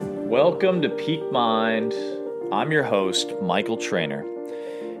Welcome to Peak Mind. I'm your host, Michael Trainer,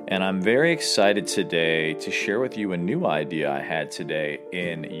 and I'm very excited today to share with you a new idea I had today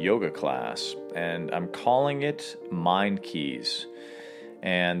in yoga class, and I'm calling it Mind Keys.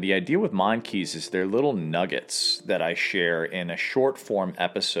 And the idea with Mind Keys is they're little nuggets that I share in a short form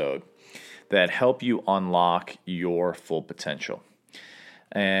episode that help you unlock your full potential.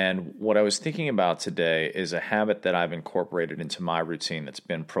 And what I was thinking about today is a habit that I've incorporated into my routine that's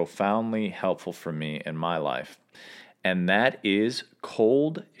been profoundly helpful for me in my life, and that is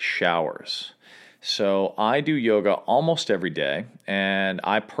cold showers. So I do yoga almost every day, and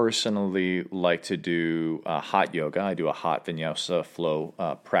I personally like to do hot yoga. I do a hot vinyasa flow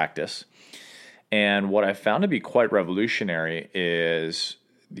practice. And what I found to be quite revolutionary is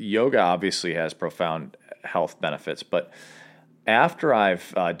yoga obviously has profound health benefits, but after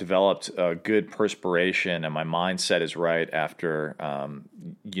I've developed a good perspiration and my mindset is right after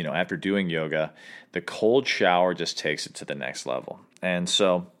doing yoga, the cold shower just takes it to the next level. And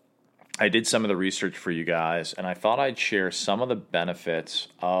so I did some of the research for you guys, and I thought I'd share some of the benefits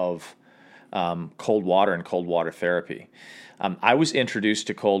of cold water and cold water therapy. I was introduced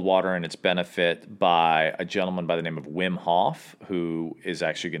to cold water and its benefit by a gentleman by the name of Wim Hof, who is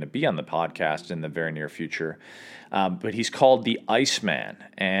actually going to be on the podcast in the very near future. But he's called the Iceman,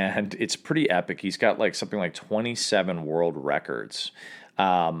 and it's pretty epic. He's got something like 27 world records,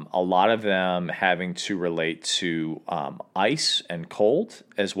 a lot of them having to relate to ice and cold,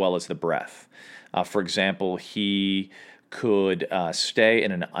 as well as the breath. For example, he could stay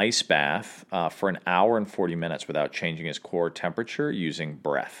in an ice bath for an hour and 40 minutes without changing his core temperature using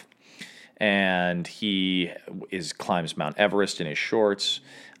breath. And he climbs Mount Everest in his shorts.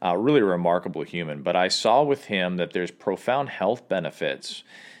 Really a remarkable human. But I saw with him that there's profound health benefits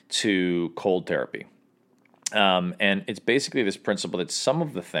to cold therapy. And it's basically this principle that some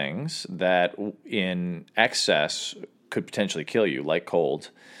of the things that in excess could potentially kill you, like cold,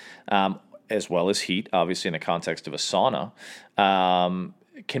 as well as heat, obviously in the context of a sauna,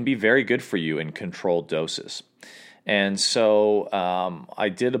 can be very good for you in controlled doses. And so I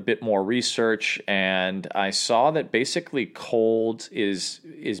did a bit more research, and I saw that basically cold is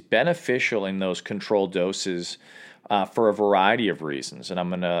beneficial in those controlled doses for a variety of reasons, and I'm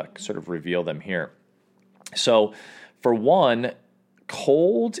going to sort of reveal them here. So for one,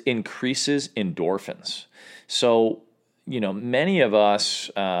 cold increases endorphins. So many of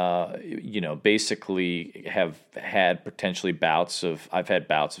us, basically have had potentially I've had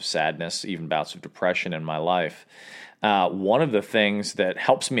bouts of sadness, even bouts of depression in my life. One of the things that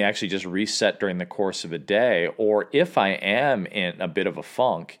helps me actually just reset during the course of a day, or if I am in a bit of a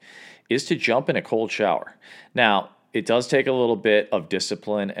funk, is to jump in a cold shower. Now, it does take a little bit of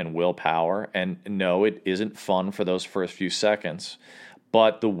discipline and willpower, and no, it isn't fun for those first few seconds.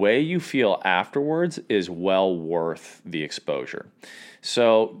 But the way you feel afterwards is well worth the exposure.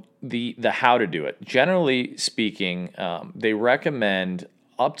 So the how to do it. Generally speaking, they recommend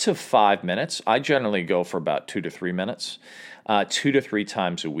up to 5 minutes. I generally go for about 2 to 3 minutes, 2 to 3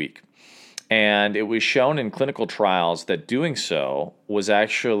 times a week. And it was shown in clinical trials that doing so was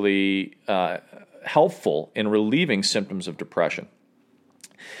actually helpful in relieving symptoms of depression.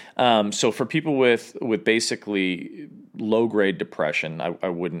 So for people with basically low-grade depression, I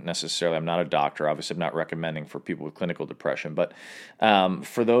wouldn't necessarily, I'm not a doctor, obviously I'm not recommending for people with clinical depression, but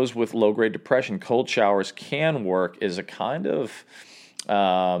for those with low-grade depression, cold showers can work as a kind of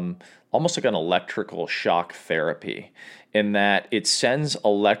almost like an electrical shock therapy, in that it sends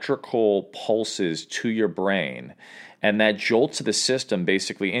electrical pulses to your brain, and that jolt to the system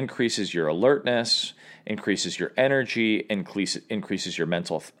basically increases your alertness, increases your energy, increases your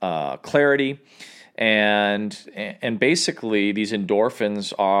mental clarity, and basically these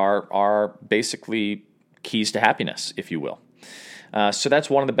endorphins are basically keys to happiness, if you will. So that's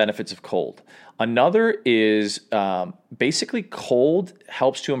one of the benefits of cold. Another is basically cold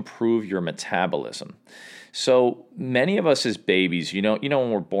helps to improve your metabolism. So many of us as babies, when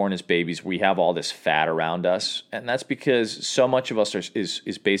we're born as babies, we have all this fat around us, and that's because so much of us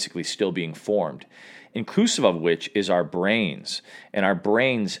is basically still being formed, inclusive of which is our brains. And our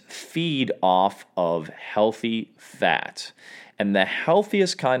brains feed off of healthy fat. And the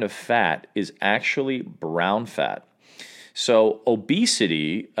healthiest kind of fat is actually brown fat. So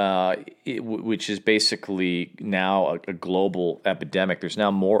obesity, which is basically now a global epidemic, there's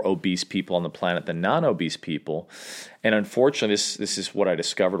now more obese people on the planet than non-obese people. And unfortunately, this is what I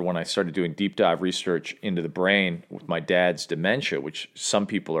discovered when I started doing deep dive research into the brain with my dad's dementia, which some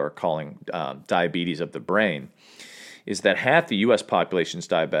people are calling diabetes of the brain, is that half the U.S. population is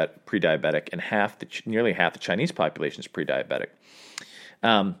pre-diabetic and nearly half the Chinese population is pre-diabetic.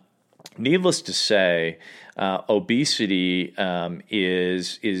 needless to say, obesity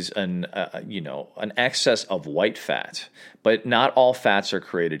is an excess of white fat, but not all fats are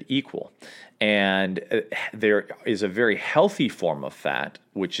created equal. And there is a very healthy form of fat,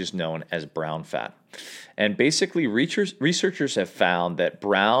 which is known as brown fat. And basically, researchers have found that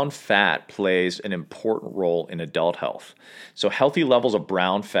brown fat plays an important role in adult health. So healthy levels of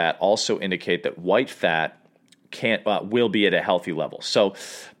brown fat also indicate that white fat will be at a healthy level. So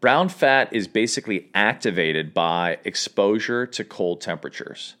brown fat is basically activated by exposure to cold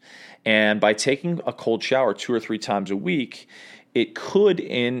temperatures. And by taking a cold shower 2 or 3 times a week, it could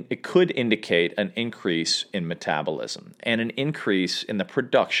indicate an increase in metabolism and an increase in the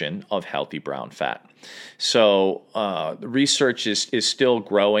production of healthy brown fat. So the research is still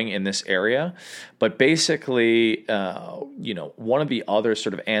growing in this area, but basically, one of the other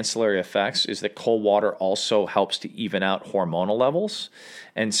sort of ancillary effects is that cold water also helps to even out hormonal levels,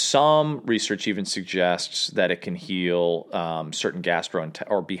 and some research even suggests that it can heal certain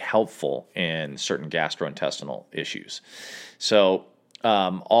or be helpful in certain gastrointestinal issues. So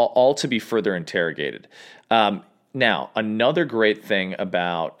all to be further interrogated. Now, another great thing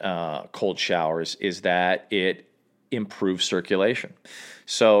about cold showers is that it improves circulation.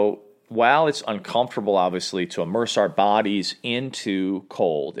 So while it's uncomfortable, obviously, to immerse our bodies into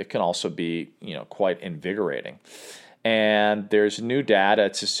cold, it can also be, quite invigorating. And there's new data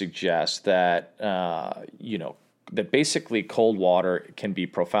to suggest that, that basically cold water can be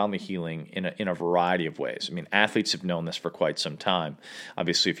profoundly healing in a variety of ways. I mean, athletes have known this for quite some time.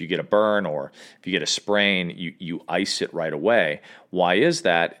 Obviously, if you get a burn or if you get a sprain, you ice it right away. Why is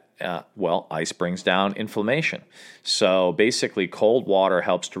that? Ice brings down inflammation. So basically, cold water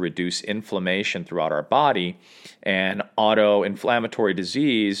helps to reduce inflammation throughout our body, and autoinflammatory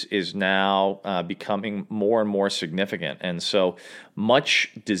disease is now becoming more and more significant. And so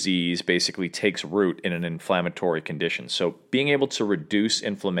much disease basically takes root in an inflammatory condition. So being able to reduce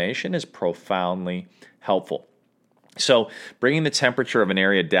inflammation is profoundly helpful. So bringing the temperature of an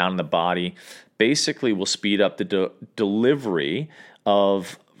area down in the body basically will speed up the delivery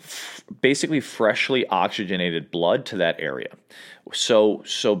of basically freshly oxygenated blood to that area. So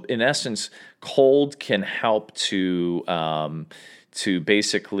in essence, cold can help to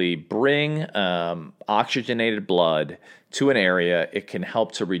basically bring oxygenated blood to an area. It can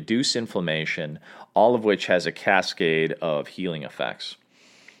help to reduce inflammation, all of which has a cascade of healing effects.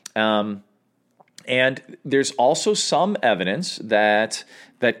 And there's also some evidence that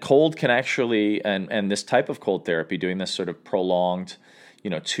cold can actually, and this type of cold therapy, doing this sort of prolonged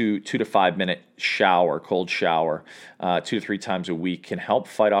 2 to 5 minute cold shower, 2 to 3 times a week can help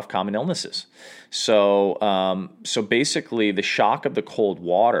fight off common illnesses. So basically the shock of the cold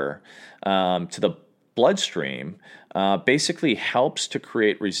water to the bloodstream basically helps to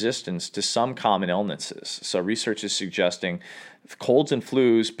create resistance to some common illnesses. So research is suggesting colds and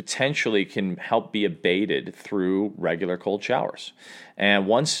flus potentially can help be abated through regular cold showers. And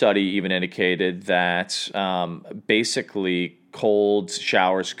one study even indicated that basically cold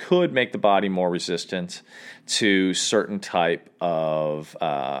showers could make the body more resistant to certain type of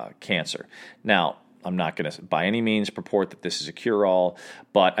cancer. Now, I'm not going to by any means purport that this is a cure-all,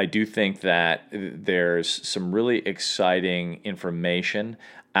 but I do think that there's some really exciting information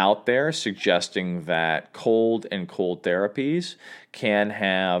out there suggesting that cold and cold therapies can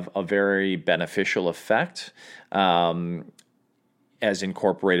have a very beneficial effect as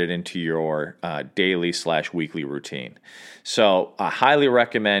incorporated into your daily/weekly routine. So I highly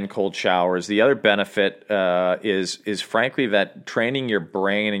recommend cold showers. The other benefit is frankly that training your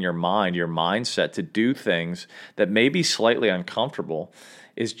brain and your mind, your mindset to do things that may be slightly uncomfortable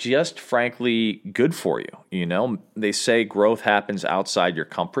is just frankly good for you. They say growth happens outside your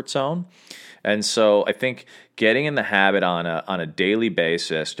comfort zone. And so I think getting in the habit on a daily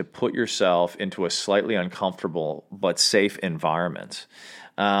basis to put yourself into a slightly uncomfortable but safe environment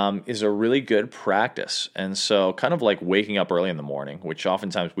is a really good practice. And so kind of like waking up early in the morning, which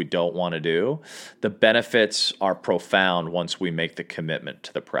oftentimes we don't want to do, the benefits are profound once we make the commitment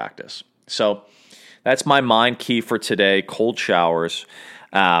to the practice. So that's my mind key for today, cold showers.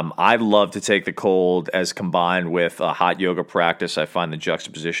 I love to take the cold as combined with a hot yoga practice. I find the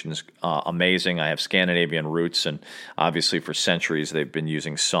juxtapositions amazing. I have Scandinavian roots, and obviously for centuries they've been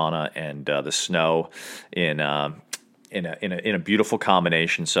using sauna and the snow in in a beautiful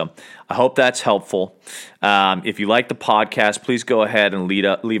combination. So I hope that's helpful. If you like the podcast, please go ahead and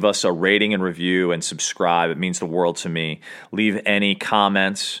leave us a rating and review and subscribe. It means the world to me. Leave any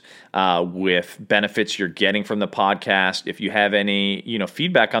comments with benefits you're getting from the podcast. If you have any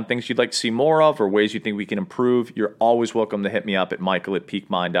feedback on things you'd like to see more of or ways you think we can improve, you're always welcome to hit me up at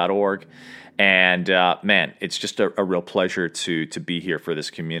michael@peakmind.org. And man, it's just a real pleasure to be here for this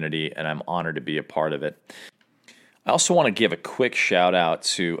community, and I'm honored to be a part of it. I also want to give a quick shout out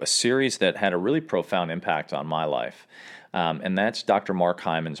to a series that had a really profound impact on my life, and that's Dr. Mark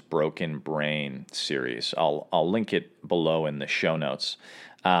Hyman's Broken Brain series. I'll link it below in the show notes.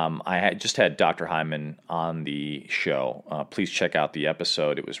 I just had Dr. Hyman on the show. Please check out the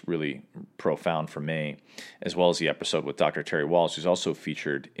episode. It was really profound for me, as well as the episode with Dr. Terry Walsh, who's also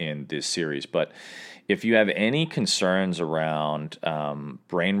featured in this series. But if you have any concerns around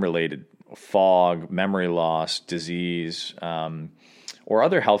brain-related fog, memory loss, disease, or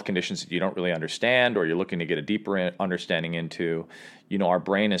other health conditions that you don't really understand or you're looking to get a deeper understanding into, our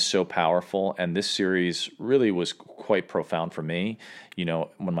brain is so powerful, and this series really was quite profound for me.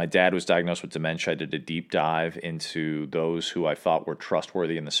 When my dad was diagnosed with dementia, I did a deep dive into those who I thought were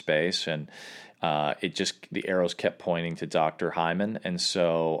trustworthy in the space, and the arrows kept pointing to Dr. Hyman, and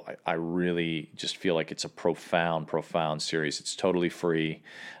so I really just feel like it's a profound, profound series. It's totally free,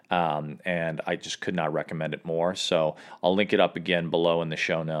 and I just could not recommend it more. So I'll link it up again below in the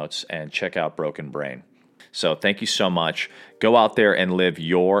show notes, and check out Broken Brain. So thank you so much. Go out there and live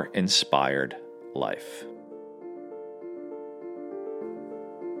your inspired life.